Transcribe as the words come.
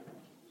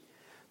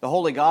The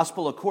Holy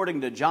Gospel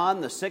according to John,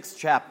 the 6th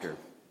chapter.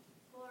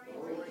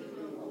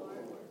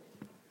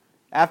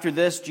 After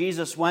this,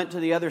 Jesus went to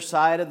the other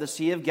side of the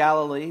Sea of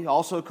Galilee,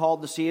 also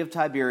called the Sea of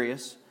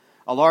Tiberias.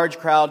 A large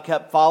crowd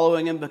kept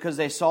following him because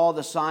they saw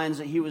the signs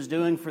that he was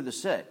doing for the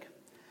sick.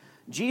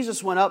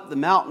 Jesus went up the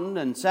mountain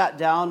and sat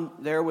down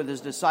there with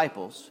his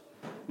disciples.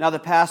 Now the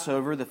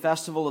Passover, the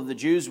festival of the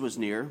Jews, was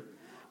near.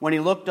 When he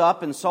looked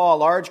up and saw a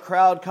large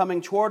crowd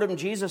coming toward him,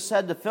 Jesus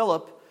said to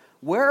Philip,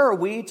 "Where are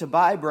we to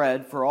buy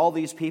bread for all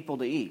these people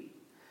to eat?"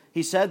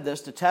 He said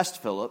this to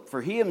test Philip,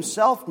 for he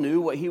himself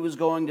knew what he was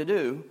going to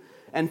do.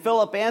 And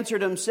Philip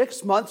answered him,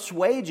 6 months'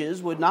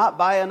 wages would not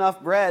buy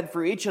enough bread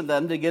for each of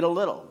them to get a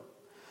little.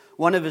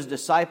 One of his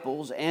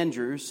disciples,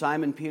 Andrew,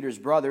 Simon Peter's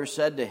brother,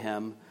 said to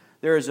him,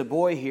 "There is a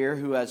boy here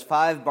who has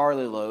 5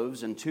 barley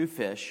loaves and 2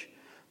 fish,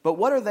 but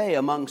what are they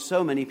among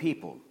so many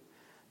people?"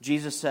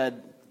 Jesus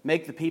said,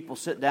 "Make the people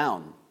sit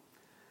down."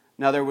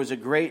 Now there was a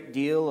great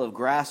deal of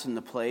grass in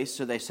the place,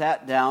 so they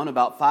sat down,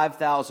 about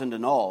 5,000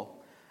 in all.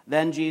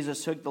 Then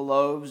Jesus took the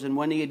loaves, and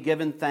when he had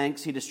given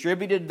thanks, he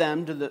distributed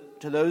them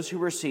to those who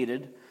were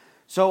seated,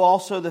 so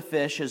also the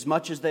fish, as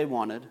much as they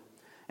wanted.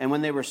 And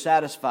when they were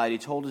satisfied, he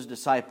told his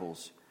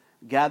disciples,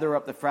 "Gather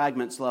up the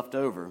fragments left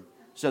over,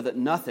 so that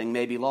nothing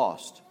may be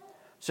lost."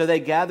 So they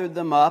gathered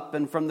them up,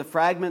 and from the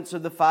fragments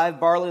of the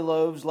 5 barley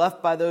loaves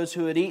left by those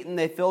who had eaten,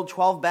 they filled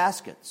 12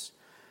 baskets.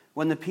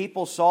 When the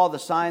people saw the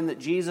sign that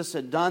Jesus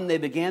had done, they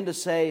began to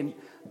say,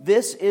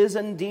 "This is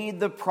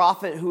indeed the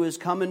prophet who has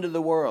come into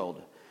the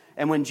world."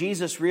 And when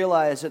Jesus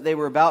realized that they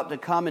were about to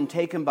come and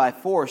take him by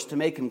force to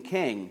make him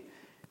king,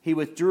 he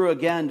withdrew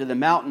again to the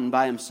mountain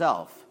by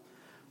himself.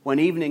 When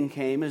evening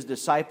came, his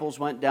disciples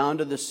went down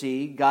to the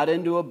sea, got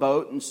into a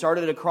boat, and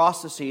started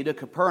across the sea to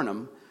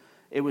Capernaum.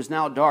 It was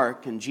now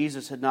dark, and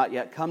Jesus had not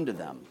yet come to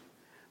them.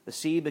 The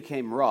sea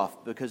became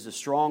rough because the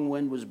strong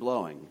wind was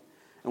blowing.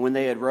 And when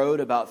they had rowed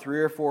about 3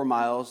 or 4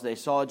 miles, they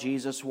saw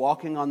Jesus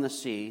walking on the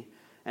sea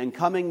and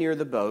coming near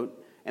the boat,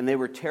 and they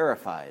were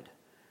terrified.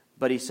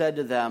 But he said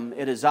to them,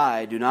 "It is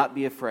I, do not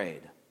be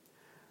afraid."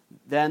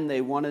 Then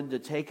they wanted to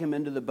take him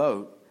into the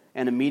boat,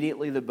 and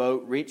immediately the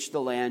boat reached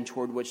the land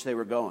toward which they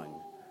were going.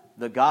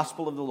 The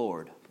gospel of the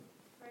Lord.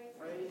 Praise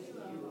to you,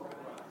 Lord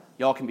Christ.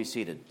 Y'all can be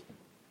seated.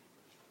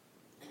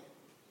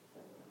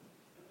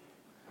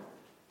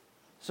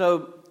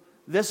 So,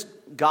 this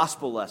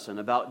gospel lesson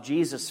about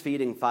Jesus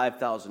feeding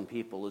 5,000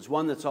 people is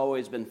one that's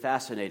always been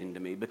fascinating to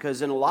me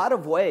because in a lot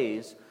of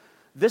ways,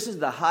 this is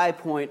the high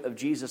point of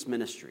Jesus'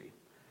 ministry.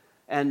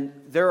 And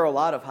there are a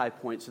lot of high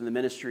points in the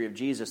ministry of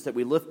Jesus that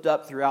we lift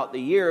up throughout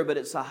the year, but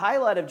it's the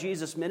highlight of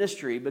Jesus'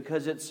 ministry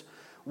because it's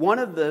one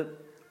of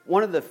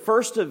the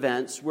first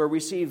events where we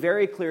see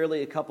very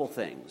clearly a couple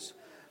things.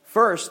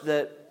 First,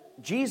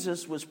 that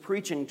Jesus was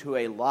preaching to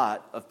a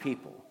lot of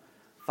people,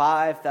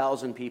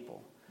 5,000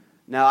 people.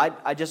 Now,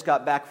 I just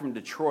got back from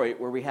Detroit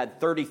where we had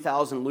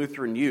 30,000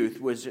 Lutheran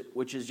youth,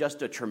 which is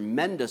just a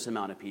tremendous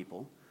amount of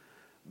people.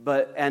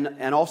 But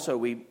and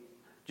also,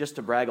 just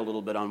to brag a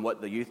little bit on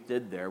what the youth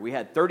did there, we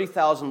had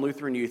 30,000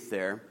 Lutheran youth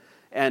there.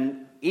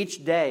 And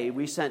each day,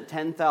 we sent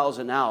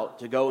 10,000 out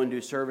to go and do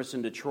service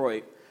in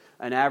Detroit,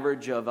 an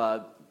average of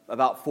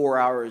about 4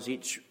 hours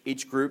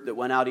each group that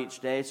went out each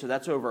day. So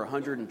that's over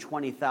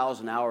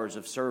 120,000 hours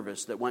of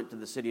service that went to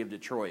the city of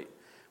Detroit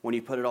when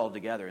you put it all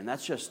together. And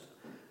that's just...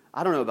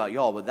 I don't know about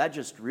y'all, but that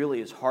just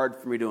really is hard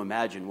for me to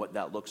imagine what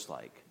that looks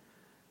like.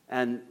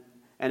 And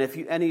if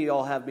any of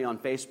y'all have me on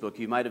Facebook,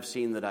 you might have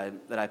seen that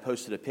I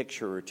posted a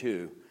picture or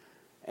two.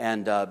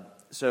 And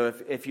so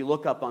if you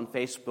look up on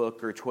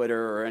Facebook or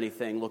Twitter or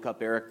anything, look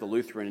up Eric the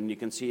Lutheran, and you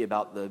can see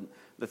about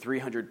the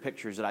 300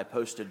 pictures that I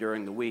posted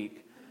during the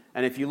week.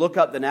 And if you look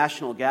up the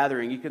National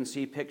Gathering, you can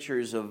see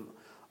pictures of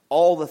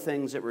all the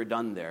things that were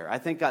done there. I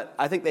think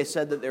they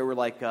said that there were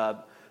like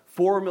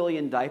 4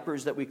 million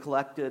diapers that we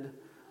collected,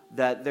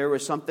 that there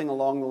was something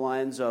along the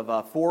lines of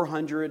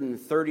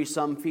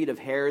 430-some feet of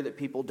hair that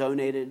people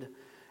donated.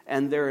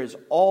 And there is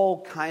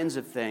all kinds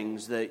of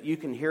things that you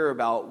can hear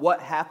about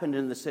what happened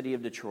in the city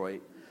of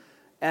Detroit.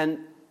 And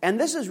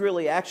this is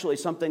really actually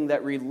something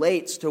that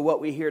relates to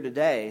what we hear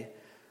today,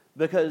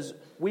 because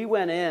we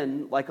went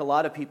in, like a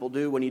lot of people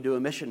do when you do a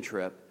mission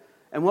trip,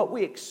 and what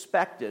we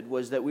expected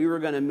was that we were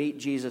going to meet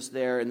Jesus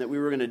there and that we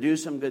were going to do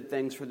some good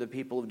things for the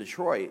people of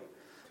Detroit.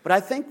 But I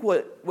think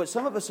what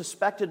some of us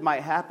suspected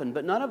might happen,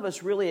 but none of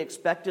us really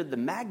expected the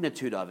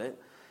magnitude of it,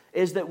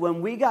 is that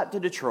when we got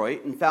to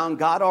Detroit and found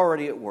God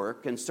already at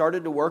work and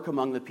started to work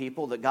among the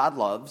people that God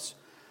loves,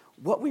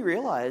 what we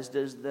realized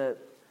is that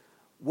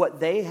what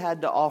they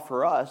had to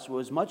offer us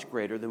was much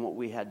greater than what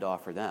we had to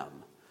offer them.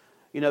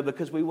 You know,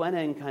 because we went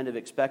in kind of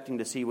expecting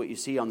to see what you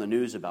see on the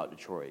news about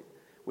Detroit.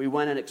 We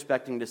went in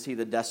expecting to see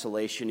the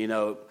desolation. You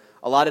know,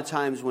 a lot of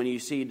times when you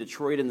see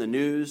Detroit in the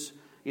news,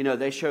 you know,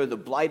 they show the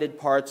blighted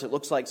parts. It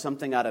looks like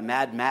something out of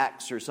Mad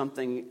Max or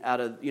something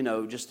out of, you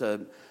know, just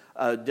a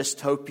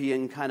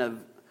dystopian kind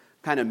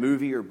of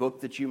movie or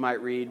book that you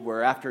might read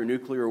where after a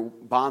nuclear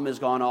bomb has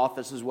gone off,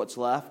 this is what's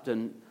left.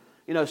 And,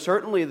 you know,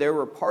 certainly there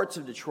were parts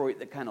of Detroit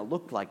that kind of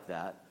looked like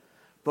that.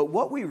 But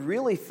what we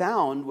really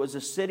found was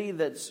a city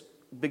that's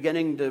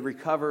beginning to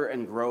recover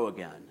and grow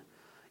again.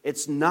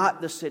 It's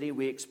not the city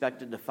we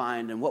expected to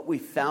find, and what we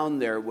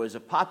found there was a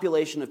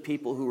population of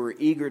people who were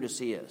eager to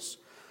see us,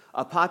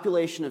 a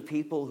population of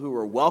people who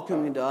were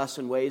welcoming to us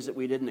in ways that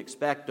we didn't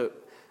expect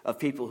of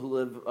people who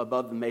live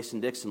above the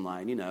Mason-Dixon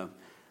line. You know,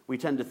 we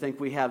tend to think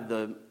we have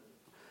the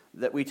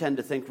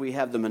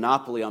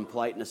monopoly on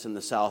politeness in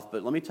the South,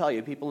 but let me tell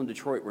you, people in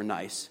Detroit were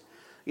nice.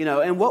 You know,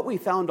 and what we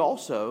found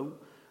also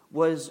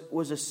was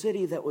a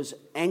city that was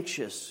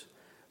anxious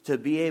to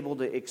be able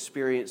to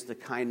experience the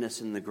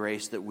kindness and the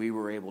grace that we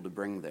were able to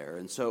bring there.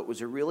 And so it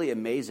was a really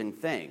amazing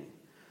thing.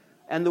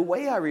 And the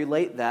way I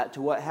relate that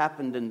to what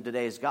happened in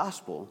today's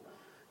gospel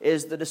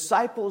is the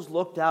disciples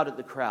looked out at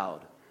the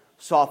crowd,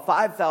 saw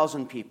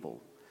 5,000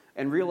 people,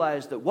 and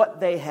realized that what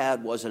they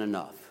had wasn't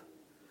enough.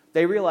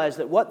 They realized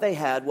that what they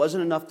had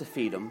wasn't enough to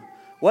feed them.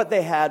 What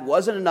they had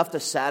wasn't enough to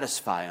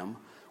satisfy them.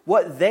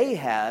 What they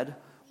had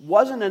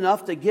wasn't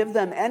enough to give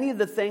them any of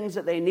the things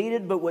that they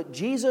needed, but what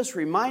Jesus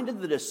reminded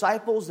the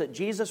disciples, that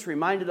Jesus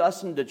reminded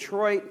us in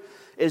Detroit,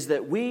 is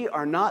that we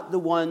are not the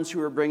ones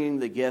who are bringing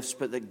the gifts,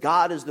 but that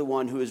God is the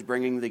one who is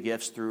bringing the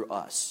gifts through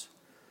us.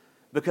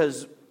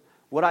 Because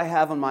what I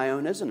have on my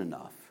own isn't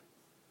enough.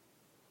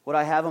 What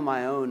I have on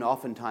my own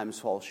oftentimes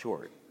falls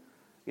short.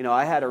 You know,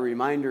 I had a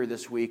reminder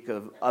this week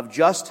of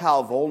just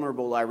how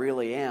vulnerable I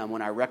really am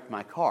when I wrecked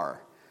my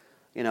car.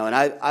 You know, and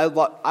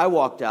I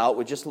walked out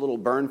with just a little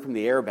burn from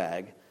the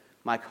airbag.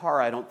 My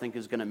car, I don't think,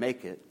 is going to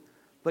make it.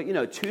 But, you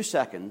know, 2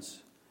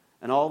 seconds,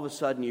 and all of a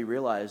sudden you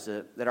realize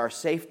that our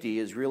safety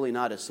is really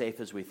not as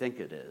safe as we think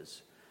it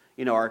is.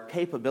 You know, our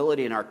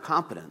capability and our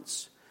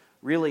competence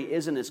really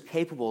isn't as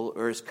capable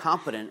or as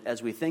competent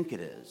as we think it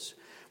is.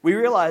 We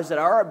realize that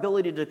our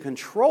ability to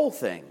control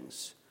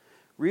things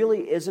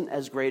really isn't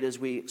as great as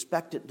we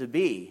expect it to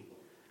be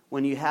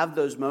when you have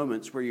those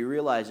moments where you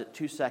realize that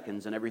 2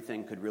 seconds and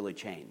everything could really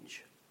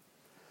change.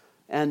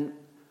 And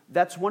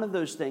that's one of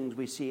those things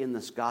we see in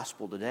this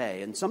gospel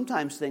today, and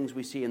sometimes things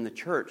we see in the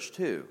church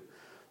too.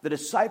 The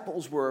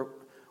disciples were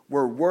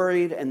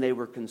worried and they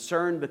were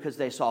concerned because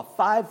they saw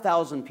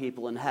 5,000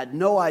 people and had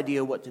no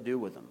idea what to do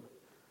with them.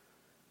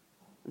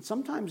 And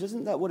sometimes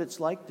isn't that what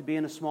it's like to be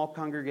in a small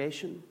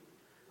congregation?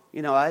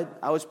 You know,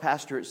 I was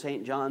pastor at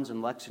St. John's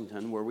in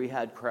Lexington, where we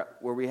had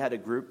a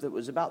group that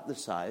was about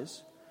this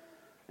size.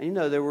 And you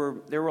know, there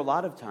were a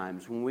lot of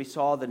times when we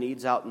saw the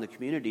needs out in the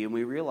community, and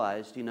we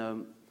realized, you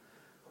know,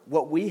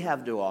 what we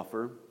have to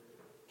offer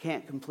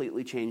can't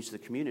completely change the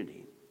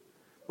community.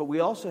 But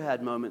we also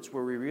had moments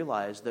where we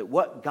realized that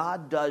what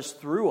God does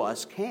through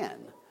us can.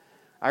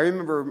 I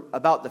remember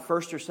about the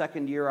first or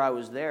second year I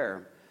was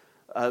there,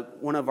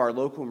 one of our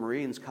local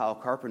Marines, Kyle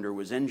Carpenter,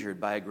 was injured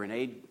by a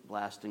grenade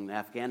blast in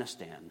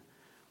Afghanistan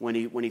when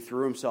he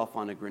threw himself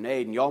on a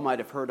grenade. And y'all might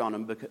have heard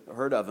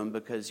of him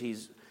because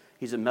he's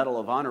a Medal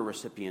of Honor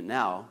recipient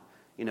now.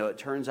 You know, it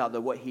turns out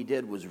that what he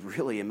did was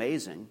really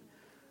amazing.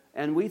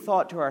 And we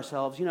thought to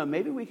ourselves, you know,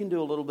 maybe we can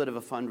do a little bit of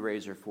a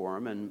fundraiser for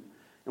him, and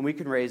we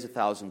can raise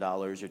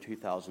 $1,000 or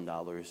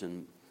 $2,000.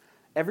 And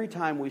every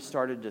time we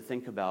started to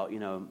think about, you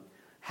know,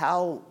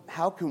 how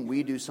can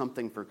we do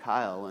something for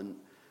Kyle?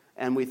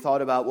 And we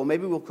thought about, well,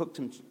 maybe we'll cook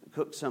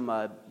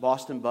some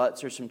Boston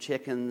butts or some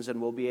chickens,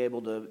 and we'll be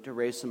able to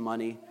raise some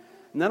money.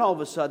 And then all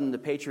of a sudden, the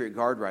Patriot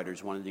Guard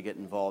Riders wanted to get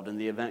involved, and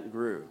the event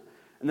grew.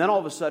 And then all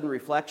of a sudden,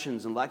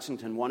 Reflections in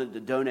Lexington wanted to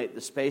donate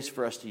the space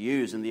for us to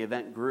use, and the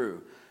event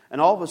grew. And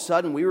all of a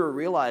sudden, we were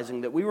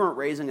realizing that we weren't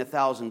raising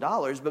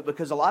 $1,000, but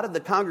because a lot of the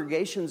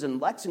congregations in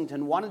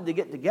Lexington wanted to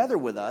get together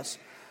with us,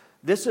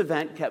 this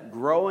event kept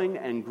growing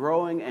and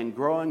growing and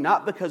growing,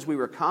 not because we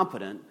were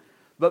competent,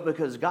 but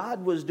because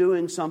God was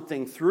doing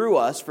something through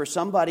us for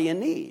somebody in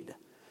need.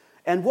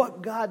 And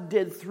what God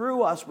did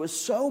through us was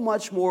so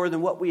much more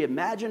than what we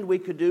imagined we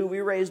could do.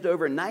 We raised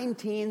over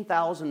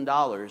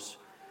 $19,000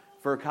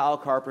 for Kyle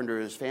Carpenter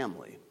and his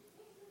family.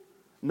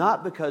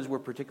 Not because we're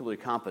particularly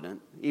competent,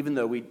 even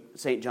though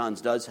St. John's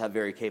does have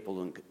very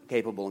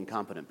capable and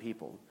competent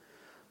people.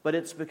 But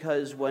it's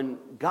because when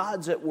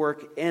God's at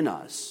work in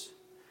us,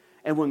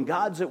 and when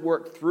God's at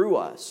work through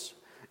us,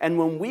 and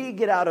when we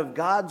get out of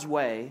God's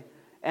way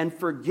and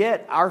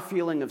forget our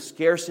feeling of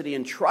scarcity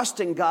and trust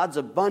in God's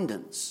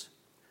abundance,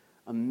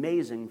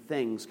 amazing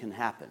things can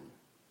happen.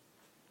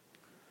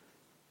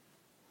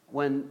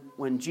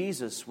 When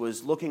Jesus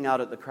was looking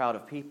out at the crowd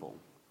of people,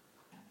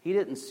 he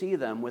didn't see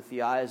them with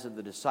the eyes of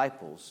the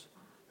disciples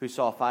who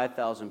saw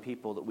 5,000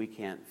 people that we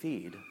can't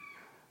feed.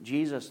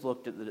 Jesus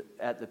looked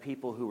at the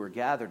people who were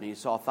gathered, and he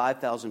saw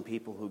 5,000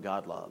 people who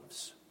God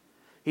loves.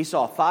 He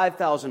saw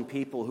 5,000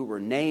 people who were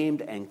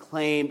named and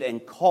claimed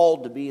and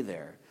called to be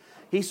there.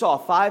 He saw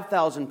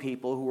 5,000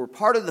 people who were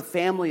part of the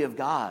family of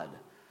God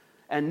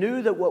and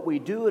knew that what we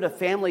do at a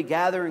family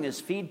gathering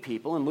is feed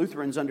people, and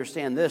Lutherans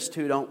understand this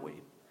too, don't we?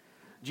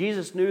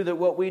 Jesus knew that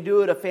what we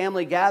do at a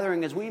family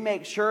gathering is we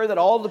make sure that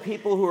all the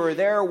people who are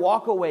there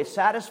walk away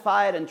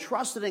satisfied and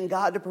trusted in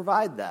God to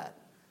provide that.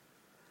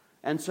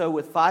 And so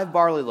with 5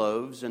 barley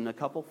loaves and a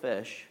couple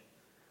fish,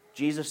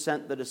 Jesus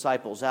sent the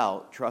disciples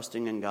out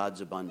trusting in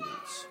God's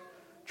abundance,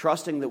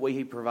 trusting that what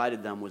he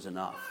provided them was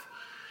enough.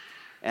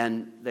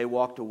 And they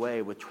walked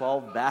away with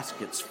 12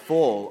 baskets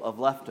full of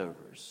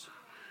leftovers.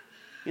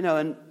 You know,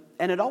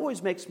 and it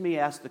always makes me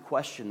ask the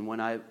question when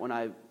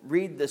I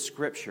read this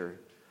scripture,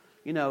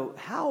 you know,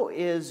 how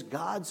is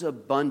God's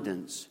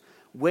abundance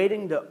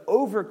waiting to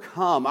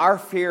overcome our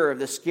fear of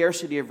the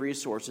scarcity of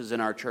resources in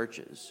our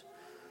churches?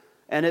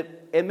 And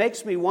it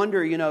makes me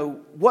wonder, you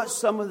know, what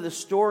some of the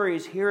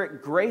stories here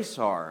at Grace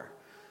are.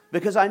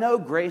 Because I know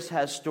Grace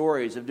has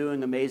stories of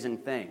doing amazing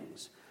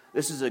things.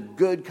 This is a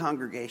good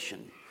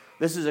congregation.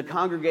 This is a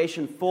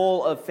congregation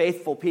full of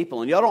faithful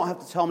people. And y'all don't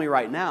have to tell me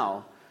right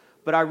now,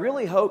 but I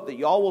really hope that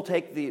y'all will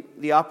take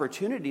the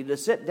opportunity to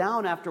sit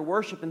down after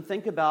worship and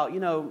think about,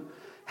 you know,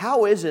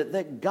 how is it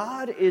that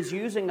God is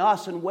using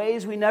us in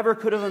ways we never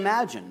could have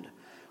imagined?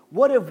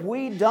 What have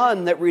we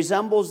done that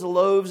resembles the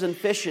loaves and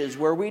fishes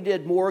where we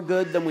did more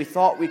good than we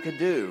thought we could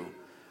do?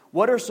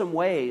 What are some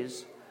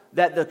ways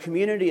that the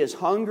community is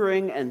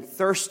hungering and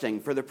thirsting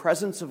for the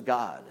presence of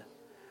God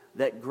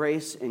that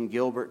Grace and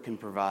Gilbert can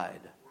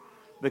provide?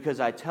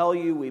 Because I tell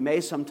you, we may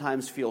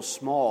sometimes feel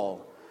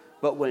small,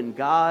 but when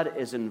God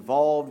is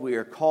involved, we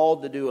are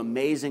called to do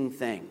amazing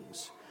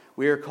things.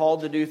 We are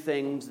called to do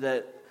things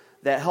that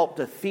help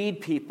to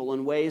feed people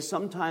in ways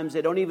sometimes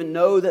they don't even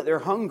know that they're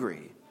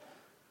hungry.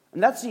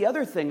 And that's the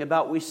other thing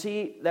we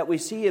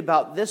see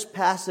about this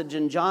passage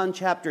in John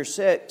chapter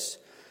 6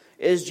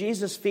 is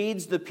Jesus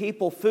feeds the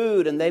people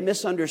food and they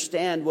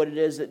misunderstand what it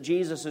is that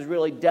Jesus is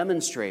really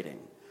demonstrating.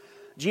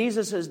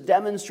 Jesus is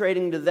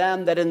demonstrating to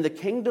them that in the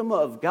kingdom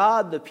of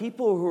God, the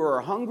people who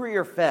are hungry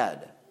are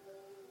fed.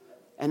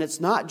 And it's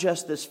not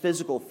just this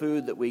physical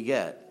food that we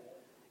get,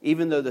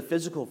 even though the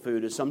physical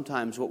food is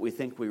sometimes what we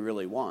think we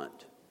really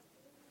want.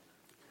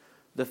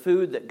 The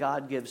food that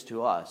God gives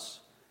to us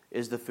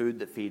is the food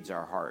that feeds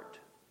our heart.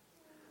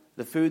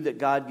 The food that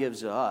God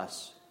gives to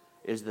us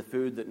is the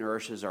food that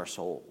nourishes our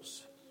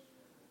souls.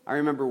 I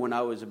remember when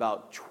I was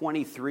about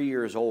 23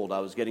 years old, I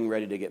was getting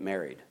ready to get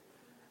married.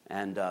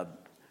 And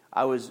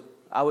I was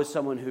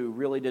someone who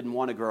really didn't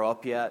want to grow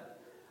up yet.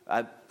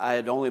 I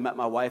had only met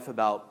my wife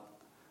about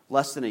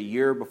less than a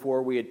year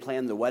before we had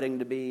planned the wedding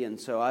to be, and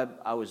so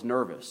I was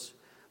nervous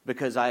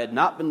because I had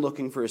not been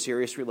looking for a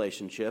serious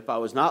relationship. I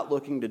was not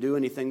looking to do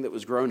anything that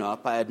was grown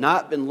up. I had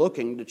not been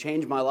looking to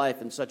change my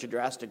life in such a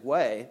drastic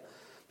way,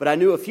 but I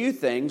knew a few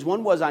things.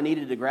 One was I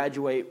needed to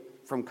graduate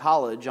from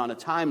college on a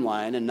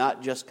timeline and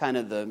not just kind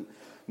of the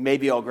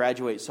maybe I'll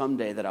graduate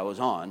someday that I was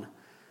on.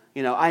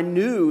 You know, I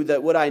knew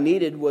that what I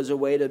needed was a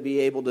way to be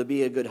able to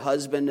be a good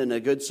husband and a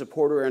good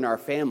supporter in our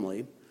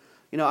family.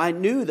 You know, I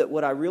knew that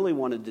what I really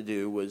wanted to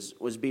do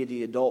was be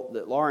the adult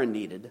that Lauren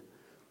needed,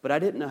 but I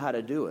didn't know how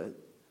to do it.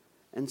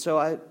 And so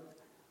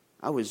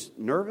I was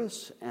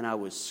nervous, and I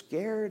was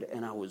scared,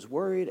 and I was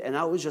worried, and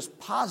I was just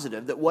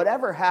positive that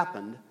whatever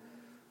happened,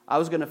 I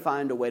was going to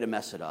find a way to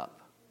mess it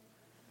up.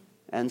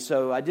 And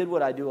so I did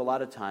what I do a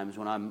lot of times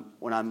when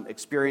I'm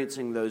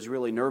experiencing those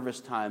really nervous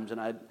times, and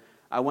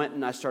I went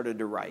and I started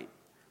to write.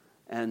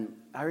 And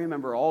I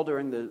remember all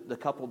during the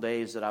couple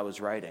days that I was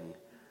writing,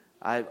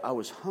 I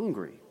was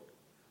hungry.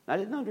 I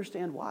didn't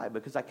understand why,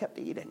 because I kept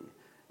eating.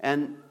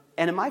 And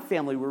in my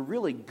family, we're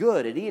really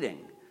good at eating.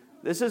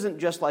 This isn't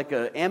just like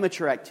an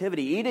amateur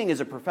activity. Eating is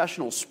a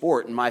professional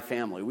sport in my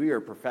family. We are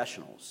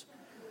professionals.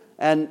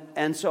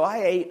 And so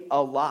I ate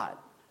a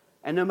lot.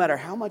 And no matter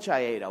how much I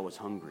ate, I was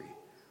hungry.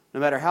 No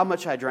matter how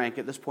much I drank,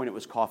 at this point it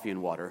was coffee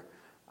and water,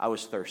 I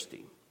was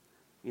thirsty.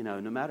 You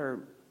know, no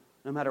matter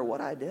what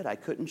I did, I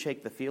couldn't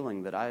shake the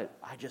feeling that I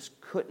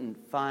just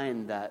couldn't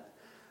find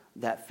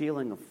that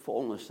feeling of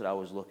fullness that I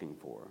was looking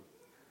for.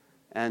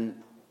 And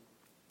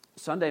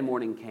Sunday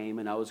morning came,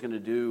 and I was going to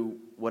do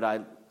what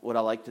I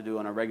like to do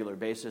on a regular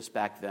basis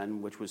back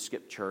then, which was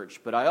skip church.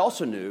 But I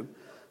also knew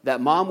that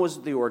Mom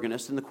was the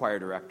organist and the choir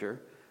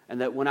director,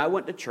 and that when I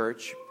went to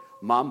church,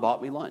 Mom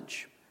bought me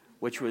lunch,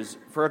 which was,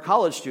 for a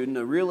college student,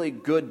 a really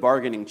good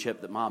bargaining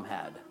chip that Mom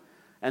had.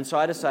 And so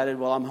I decided,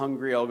 well, I'm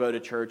hungry, I'll go to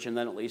church, and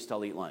then at least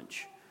I'll eat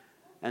lunch.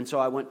 And so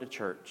I went to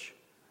church,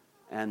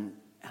 and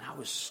I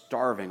was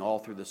starving all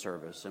through the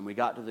service, and we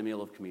got to the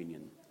meal of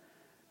communion.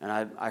 And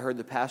I heard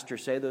the pastor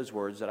say those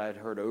words that I had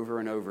heard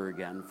over and over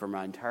again for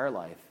my entire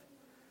life.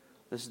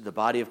 This is the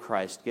body of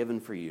Christ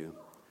given for you.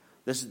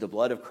 This is the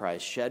blood of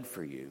Christ shed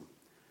for you.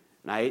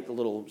 And I ate the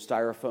little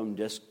styrofoam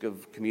disc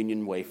of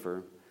communion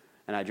wafer,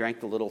 and I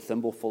drank the little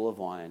thimbleful of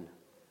wine,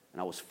 and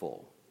I was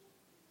full.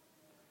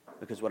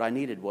 Because what I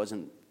needed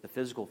wasn't the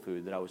physical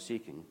food that I was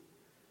seeking.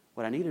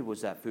 What I needed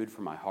was that food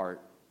for my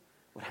heart.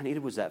 What I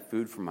needed was that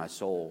food for my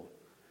soul,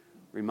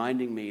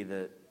 reminding me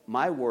that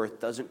my worth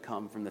doesn't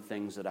come from the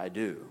things that I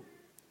do.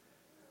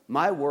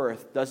 My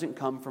worth doesn't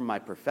come from my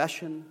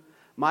profession.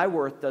 My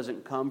worth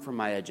doesn't come from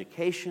my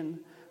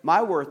education.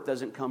 My worth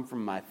doesn't come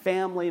from my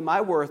family.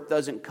 My worth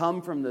doesn't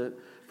come from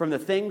the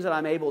things that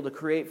I'm able to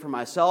create for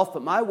myself,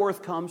 but my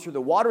worth comes through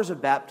the waters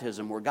of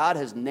baptism, where God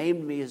has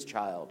named me his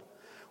child,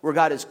 where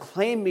God has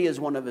claimed me as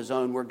one of his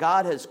own, where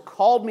God has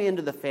called me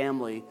into the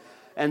family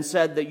and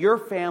said that your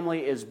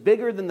family is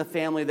bigger than the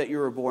family that you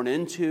were born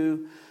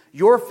into.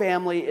 Your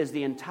family is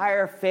the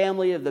entire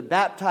family of the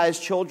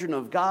baptized children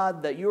of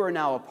God that you are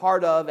now a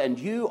part of, and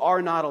you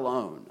are not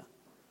alone.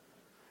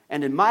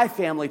 And in my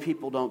family,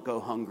 people don't go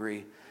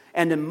hungry.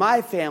 And in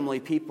my family,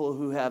 people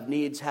who have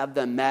needs have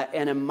them met.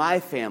 And in my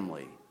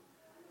family,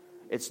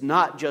 it's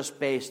not just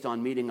based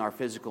on meeting our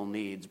physical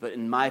needs, but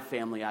in my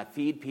family, I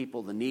feed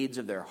people the needs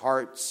of their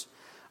hearts.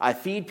 I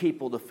feed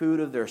people the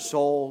food of their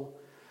soul,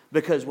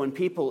 because when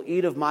people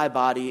eat of my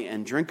body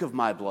and drink of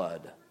my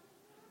blood,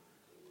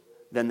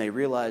 then they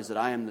realize that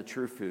I am the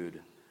true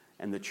food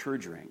and the true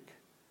drink.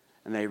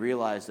 And they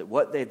realize that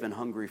what they've been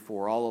hungry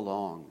for all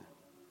along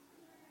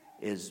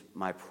is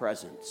my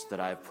presence that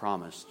I have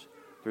promised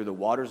through the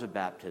waters of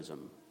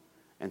baptism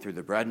and through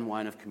the bread and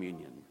wine of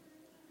communion,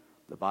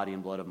 the body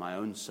and blood of my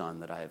own Son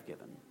that I have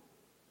given.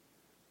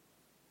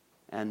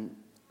 And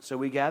so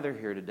we gather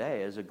here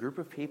today as a group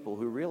of people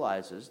who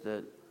realizes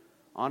that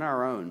on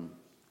our own,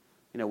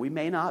 we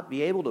may not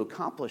be able to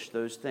accomplish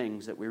those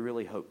things that we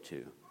really hope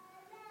to.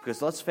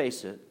 Because let's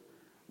face it,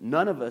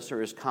 none of us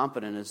are as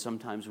competent as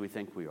sometimes we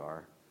think we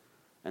are.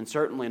 And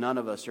certainly none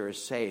of us are as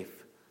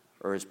safe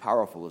or as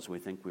powerful as we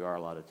think we are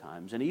a lot of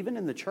times. And even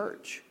in the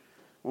church,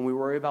 when we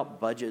worry about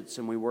budgets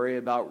and we worry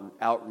about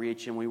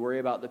outreach and we worry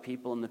about the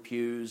people in the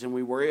pews and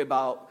we worry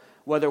about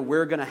whether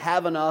we're going to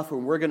have enough or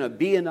we're going to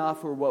be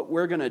enough or what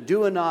we're going to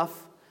do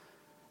enough,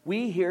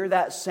 we hear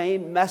that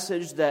same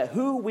message that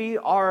who we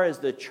are as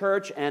the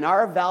church and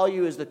our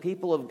value as the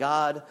people of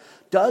God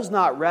does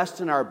not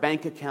rest in our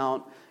bank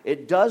account.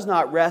 It does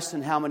not rest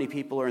in how many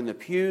people are in the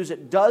pews.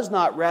 It does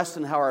not rest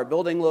in how our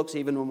building looks,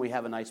 even when we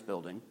have a nice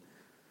building.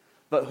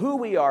 But who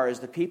we are as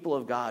the people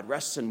of God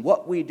rests in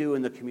what we do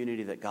in the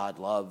community that God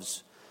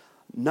loves,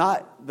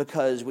 not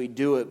because we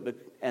do it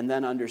and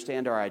then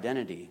understand our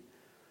identity,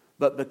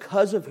 but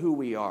because of who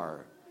we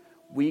are.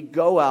 We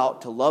go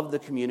out to love the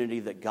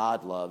community that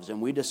God loves,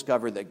 and we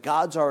discover that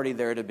God's already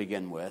there to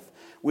begin with.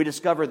 We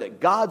discover that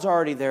God's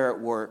already there at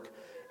work,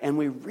 and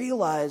we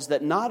realize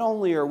that not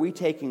only are we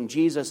taking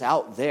Jesus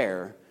out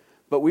there,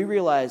 but we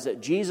realize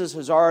that Jesus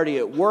is already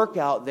at work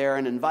out there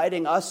and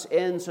inviting us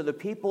in, so the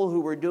people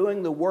who we're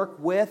doing the work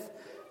with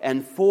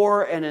and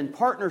for and in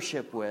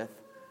partnership with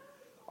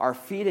are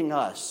feeding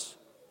us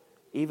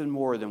even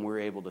more than we're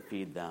able to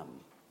feed them,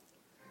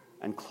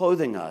 and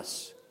clothing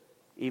us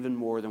even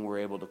more than we're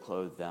able to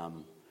clothe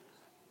them.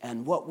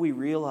 And what we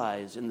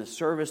realize in the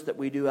service that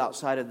we do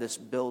outside of this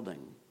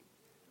building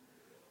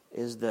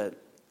is that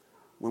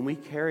when we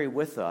carry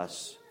with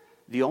us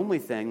the only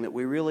thing that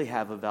we really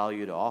have of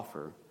value to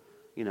offer,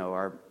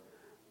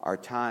 our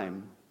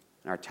time,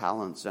 and our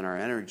talents, and our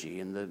energy,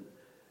 and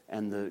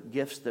the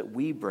gifts that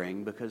we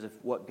bring because of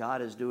what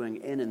God is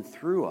doing in and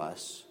through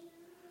us,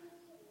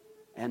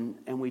 and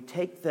we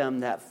take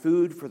them that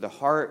food for the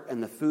heart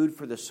and the food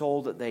for the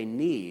soul that they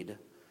need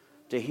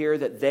to hear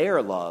that they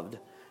are loved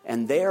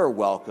and they are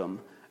welcome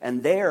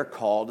and they are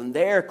called and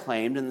they are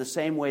claimed in the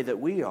same way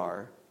that we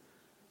are,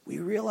 we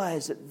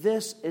realize that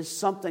this is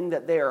something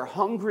that they are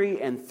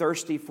hungry and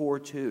thirsty for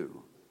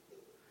too.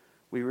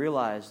 We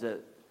realize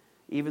that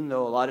even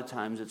though a lot of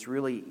times it's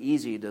really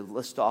easy to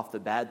list off the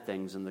bad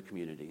things in the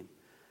community,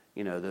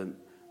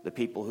 the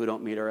people who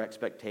don't meet our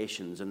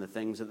expectations and the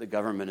things that the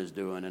government is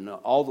doing and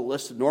all the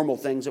list of normal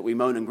things that we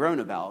moan and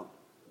groan about,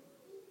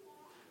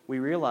 we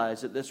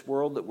realize that this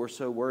world that we're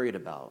so worried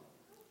about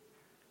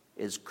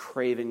is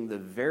craving the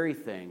very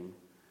thing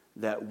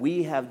that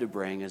we have to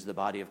bring as the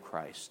body of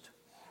Christ.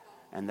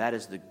 And that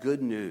is the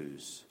good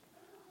news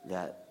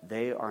that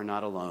they are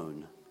not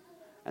alone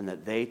and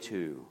that they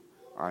too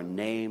are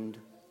named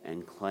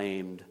and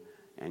claimed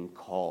and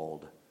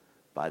called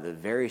by the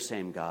very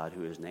same God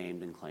who has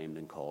named and claimed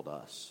and called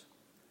us.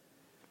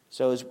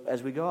 So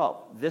as we go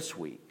out this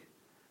week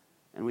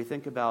and we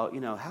think about,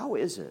 how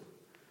is it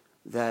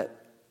that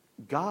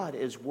God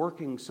is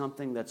working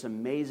something that's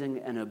amazing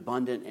and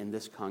abundant in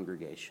this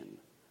congregation?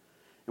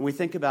 And we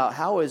think about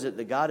how is it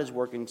that God is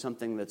working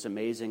something that's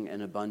amazing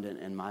and abundant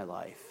in my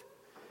life?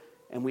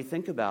 And we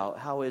think about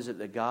how is it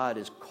that God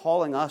is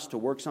calling us to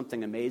work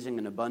something amazing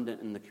and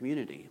abundant in the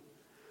community?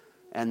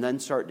 And then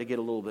start to get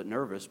a little bit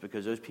nervous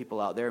because those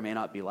people out there may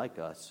not be like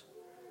us.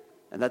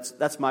 And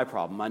that's my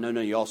problem. I know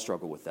you all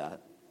struggle with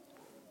that.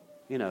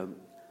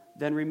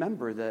 Then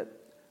remember that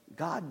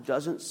God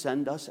doesn't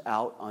send us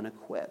out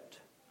unequipped.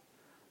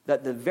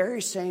 That the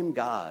very same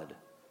God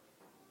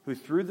who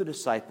through the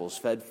disciples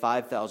fed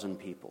 5,000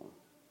 people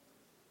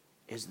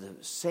is the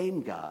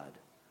same God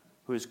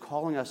who is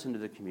calling us into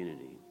the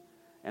community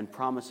and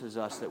promises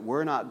us that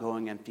we're not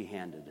going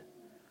empty-handed,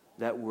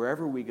 that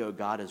wherever we go,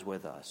 God is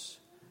with us,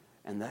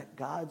 and that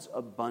God's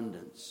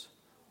abundance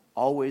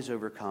always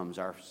overcomes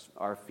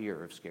our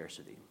fear of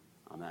scarcity.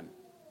 Amen.